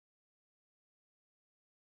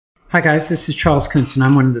Hi guys, this is Charles Kuntz and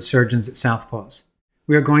I'm one of the surgeons at Southpaws.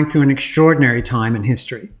 We are going through an extraordinary time in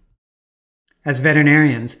history. As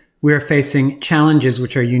veterinarians, we are facing challenges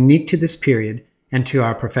which are unique to this period and to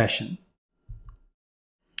our profession.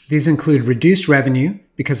 These include reduced revenue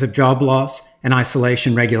because of job loss and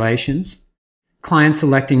isolation regulations, clients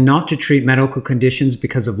electing not to treat medical conditions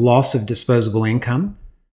because of loss of disposable income,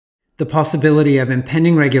 the possibility of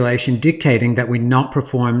impending regulation dictating that we not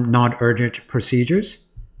perform non-urgent procedures,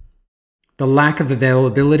 the lack of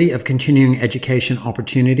availability of continuing education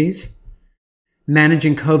opportunities,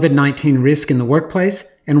 managing COVID-19 risk in the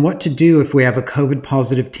workplace, and what to do if we have a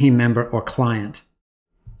COVID-positive team member or client.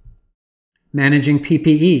 Managing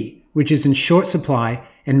PPE, which is in short supply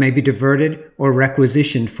and may be diverted or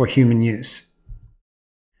requisitioned for human use.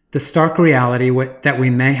 The stark reality that we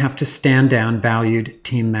may have to stand down valued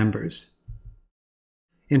team members.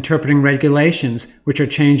 Interpreting regulations which are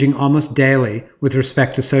changing almost daily with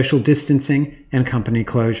respect to social distancing and company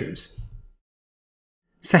closures.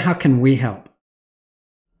 So how can we help?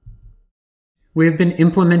 We have been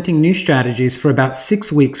implementing new strategies for about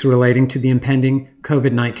 6 weeks relating to the impending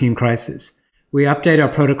COVID-19 crisis. We update our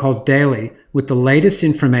protocols daily with the latest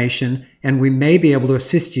information, and we may be able to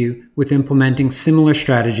assist you with implementing similar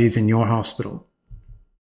strategies in your hospital.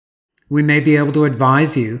 We may be able to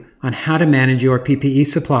advise you on how to manage your PPE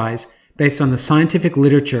supplies based on the scientific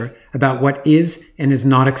literature about what is and is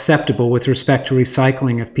not acceptable with respect to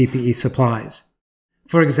recycling of PPE supplies.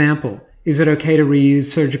 For example, is it okay to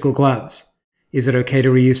reuse surgical gloves? Is it okay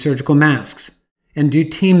to reuse surgical masks? And do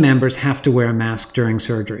team members have to wear a mask during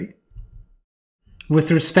surgery?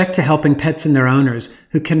 With respect to helping pets and their owners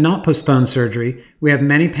who cannot postpone surgery, we have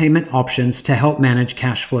many payment options to help manage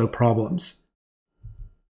cash flow problems.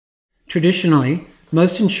 Traditionally,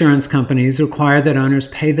 most insurance companies require that owners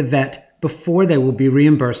pay the vet before they will be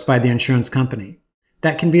reimbursed by the insurance company.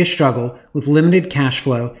 That can be a struggle with limited cash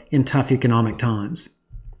flow in tough economic times.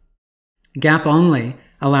 Gap only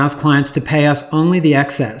allows clients to pay us only the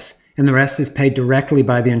excess, and the rest is paid directly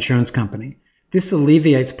by the insurance company. This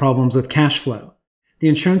alleviates problems with cash flow. The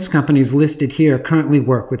insurance companies listed here currently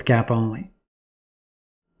work with Gap only.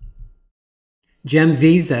 Gem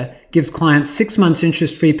Visa gives clients 6 months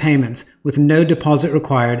interest-free payments with no deposit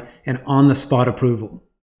required and on-the-spot approval.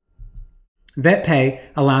 VetPay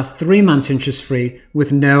allows 3 months interest-free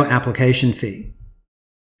with no application fee.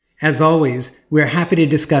 As always, we are happy to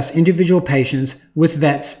discuss individual patients with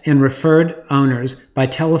vets and referred owners by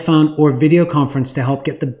telephone or video conference to help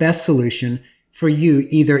get the best solution for you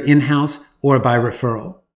either in-house or by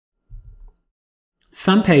referral.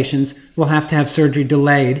 Some patients will have to have surgery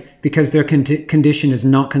delayed because their condition is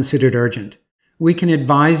not considered urgent. We can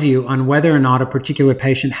advise you on whether or not a particular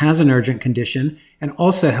patient has an urgent condition and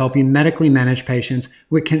also help you medically manage patients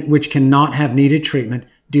which cannot have needed treatment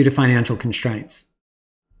due to financial constraints.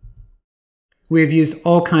 We have used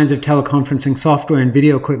all kinds of teleconferencing software and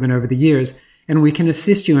video equipment over the years, and we can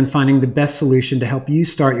assist you in finding the best solution to help you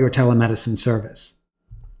start your telemedicine service.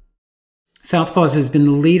 Southpaws has been the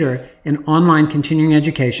leader in online continuing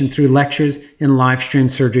education through lectures and live-stream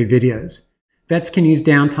surgery videos. Vets can use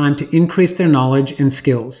downtime to increase their knowledge and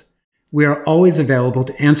skills. We are always available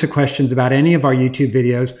to answer questions about any of our YouTube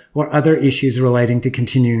videos or other issues relating to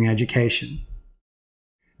continuing education.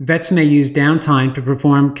 Vets may use downtime to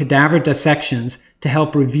perform cadaver dissections to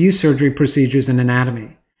help review surgery procedures and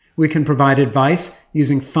anatomy. We can provide advice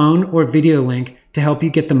using phone or video link to help you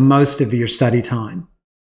get the most of your study time.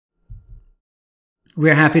 We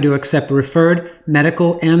are happy to accept referred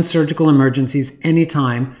medical and surgical emergencies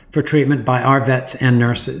anytime for treatment by our vets and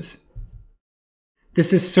nurses.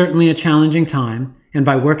 This is certainly a challenging time, and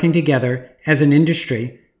by working together as an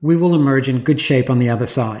industry, we will emerge in good shape on the other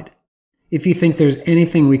side. If you think there's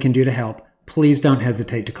anything we can do to help, please don't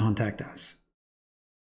hesitate to contact us.